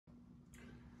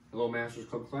Hello, Masters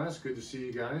Club class. Good to see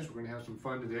you guys. We're going to have some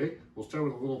fun today. We'll start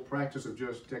with a little practice of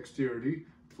just dexterity.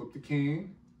 Flip the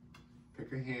cane,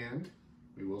 pick a hand.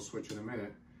 We will switch in a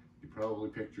minute. You probably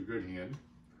picked your good hand,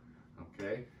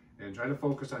 okay? And try to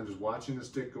focus on just watching the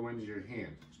stick go into your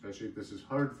hand, especially if this is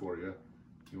hard for you.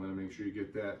 You want to make sure you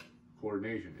get that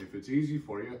coordination. If it's easy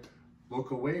for you,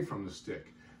 look away from the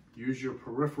stick. Use your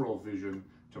peripheral vision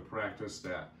to practice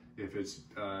that. If it's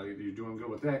you're doing good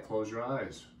with that, close your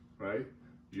eyes, right?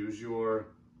 Use your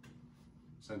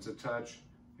sense of touch,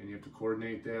 and you have to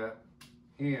coordinate that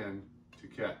hand to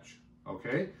catch,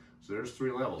 okay? So there's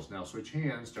 3 levels. Now switch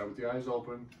hands, start with the eyes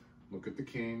open, look at the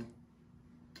king,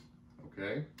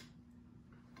 okay?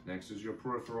 Next is your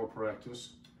peripheral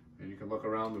practice, and you can look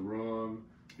around the room,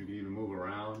 you can even move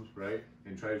around, right?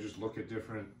 And try to just look at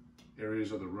different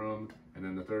areas of the room. And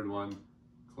then the third one,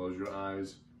 close your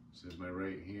eyes. This is my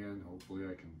right hand, hopefully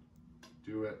I can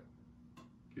do it.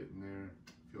 Getting there.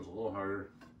 Feels a little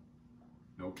harder.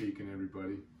 No peeking,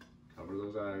 everybody. Cover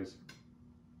those eyes.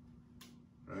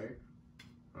 Right?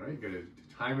 All right, you gotta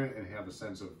time it and have a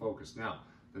sense of focus. Now,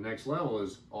 the next level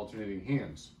is alternating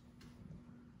hands.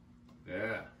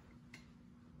 Yeah.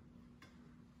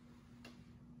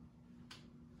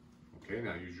 Okay,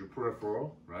 now use your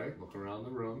peripheral, right? Look around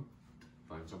the room.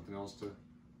 Find something else to,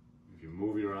 if you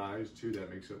move your eyes too,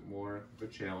 that makes it more of a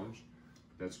challenge.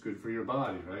 But that's good for your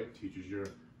body, right? Teaches your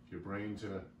brain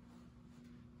to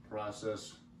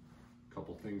process a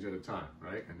couple things at a time,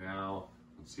 right? And now,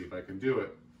 let's see if I can do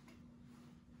it.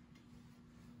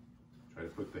 Try to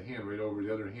put the hand right over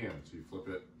the other hand, so you flip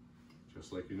it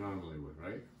just like you normally would,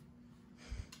 right?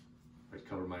 I'd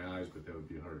cover my eyes, but that would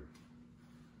be harder.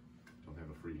 Don't have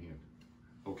a free hand.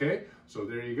 Okay, so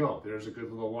there you go. There's a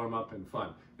good little warm up and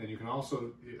fun. And you can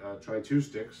also try 2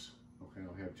 sticks. Okay, I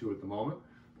don't have 2 at the moment,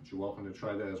 but you're welcome to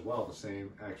try that as well, the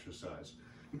same exercise.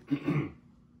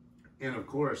 And of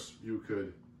course, you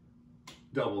could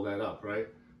double that up, right?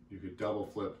 You could double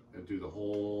flip and do the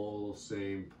whole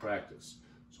same practice.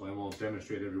 So I won't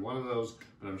demonstrate every one of those,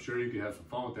 but I'm sure you could have some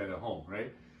fun with that at home,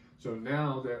 right? So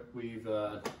now that we've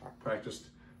practiced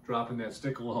dropping that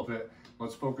stick a little bit,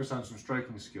 let's focus on some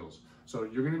striking skills. So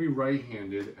you're going to be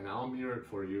right-handed, and I'll mirror it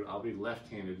for you. I'll be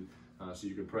left-handed so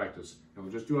you can practice. And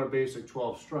we'll just do our basic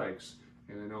 12 strikes.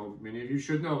 And I know many of you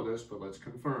should know this, but let's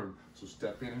confirm. So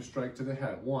step in and strike to the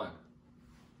head. 1,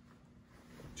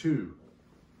 2,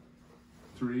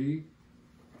 3,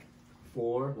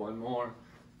 4, one more,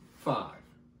 5.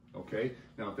 Okay?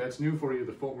 Now, if that's new for you,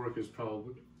 the footwork is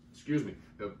probably,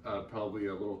 probably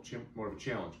a little more of a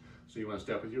challenge. So you want to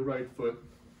step with your right foot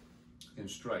and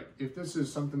strike. If this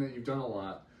is something that you've done a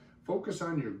lot, focus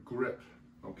on your grip,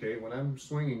 okay? When I'm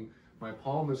swinging, my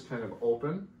palm is kind of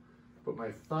open, but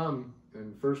my thumb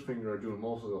and first finger are doing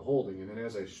most of the holding, and then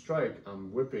as I strike,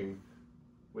 I'm whipping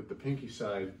with the pinky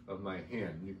side of my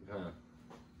hand. You can kind of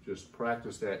just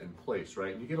practice that in place,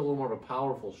 right? And you get a little more of a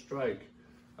powerful strike,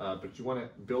 but you want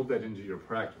to build that into your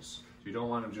practice. So you don't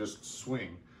want to just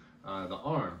swing the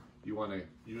arm. You want to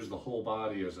use the whole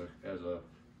body as a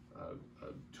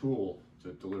tool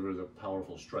to deliver the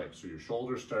powerful strike. So your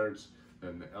shoulder starts,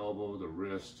 then the elbow, the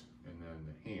wrist, and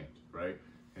then the hand, right?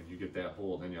 And you get that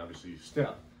hold, then you obviously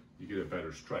step, you get a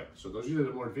better strike. So those of you that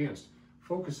are more advanced,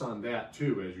 focus on that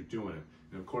too as you're doing it.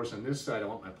 And of course on this side, I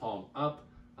want my palm up.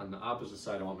 On the opposite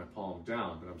side, I want my palm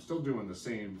down, but I'm still doing the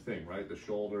same thing, right? The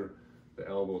shoulder, the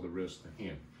elbow, the wrist, the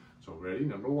hand. So ready,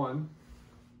 number 1,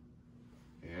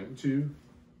 and 2,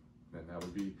 then that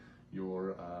would be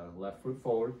your left foot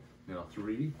forward. Now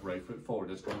 3, right foot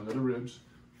forward. That's going into the ribs.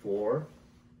 4,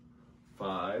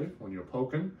 5. When you're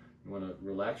poking, you want to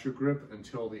relax your grip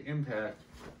until the impact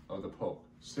of the poke.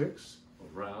 6,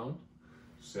 around.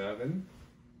 7,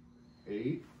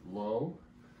 8, low.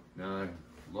 9,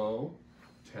 low.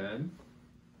 10,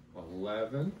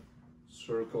 11,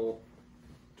 circle,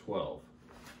 12.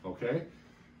 Okay?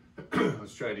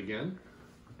 Let's try it again.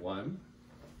 1,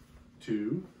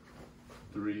 2,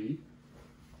 3,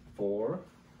 4,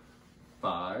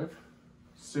 5,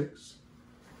 6,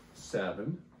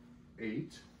 7,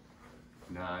 8,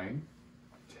 9,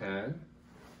 10,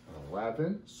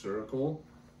 11, circle,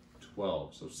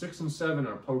 12. So 6 and 7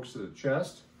 are pokes to the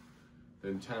chest,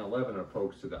 then 10, 11 are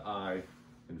pokes to the eye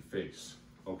and face.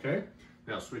 Okay?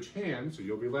 Now switch hands, so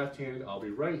you'll be left-handed, I'll be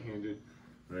right-handed.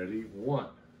 Ready? 1.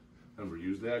 Remember,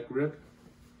 use that grip.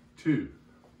 2,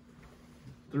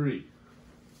 3,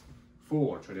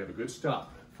 4. Try to have a good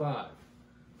stop. 5,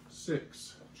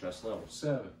 6, chest level.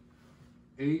 7,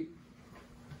 8,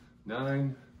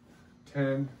 9,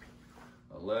 10,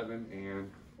 11,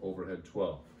 and overhead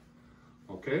 12.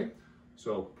 Okay?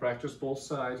 So practice both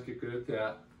sides, get good at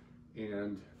that.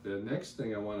 And the next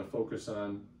thing I want to focus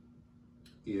on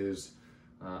is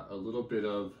a little bit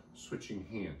of switching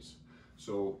hands.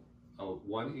 So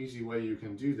one easy way you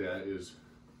can do that is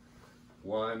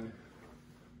 1,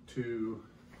 2,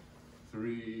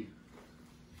 3,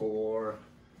 4,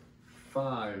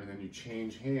 5, and then you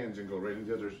change hands and go right into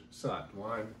the other side.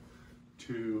 1,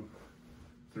 2,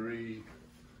 3,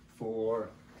 4,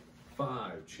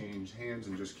 5. Change hands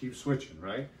and just keep switching,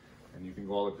 right? And you can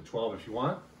go all up to 12 if you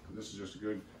want. This is just a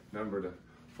good number to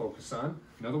focus on.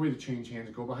 Another way to change hands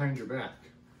is go behind your back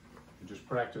and just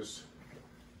practice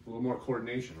a little more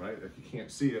coordination, right? Like you can't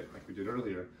see it like we did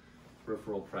earlier.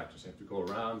 Peripheral practice. You have to go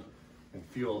around and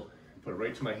feel and put it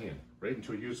right to my hand, right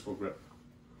into a useful grip.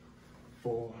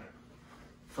 4,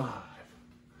 5,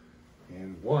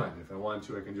 and 1. If I want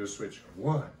to, I can just switch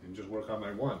 1 and just work on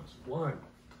my ones. 1,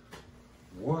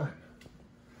 1,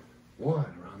 1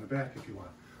 around the back if you want.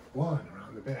 1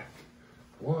 around the back.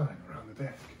 1 around the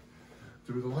back.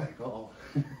 Through the leg. Uh-oh.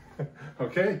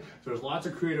 Okay? So there's lots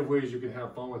of creative ways you can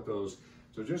have fun with those.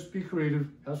 So just be creative,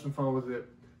 have some fun with it,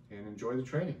 and enjoy the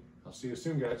training. I'll see you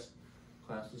soon, guys.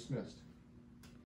 Class dismissed.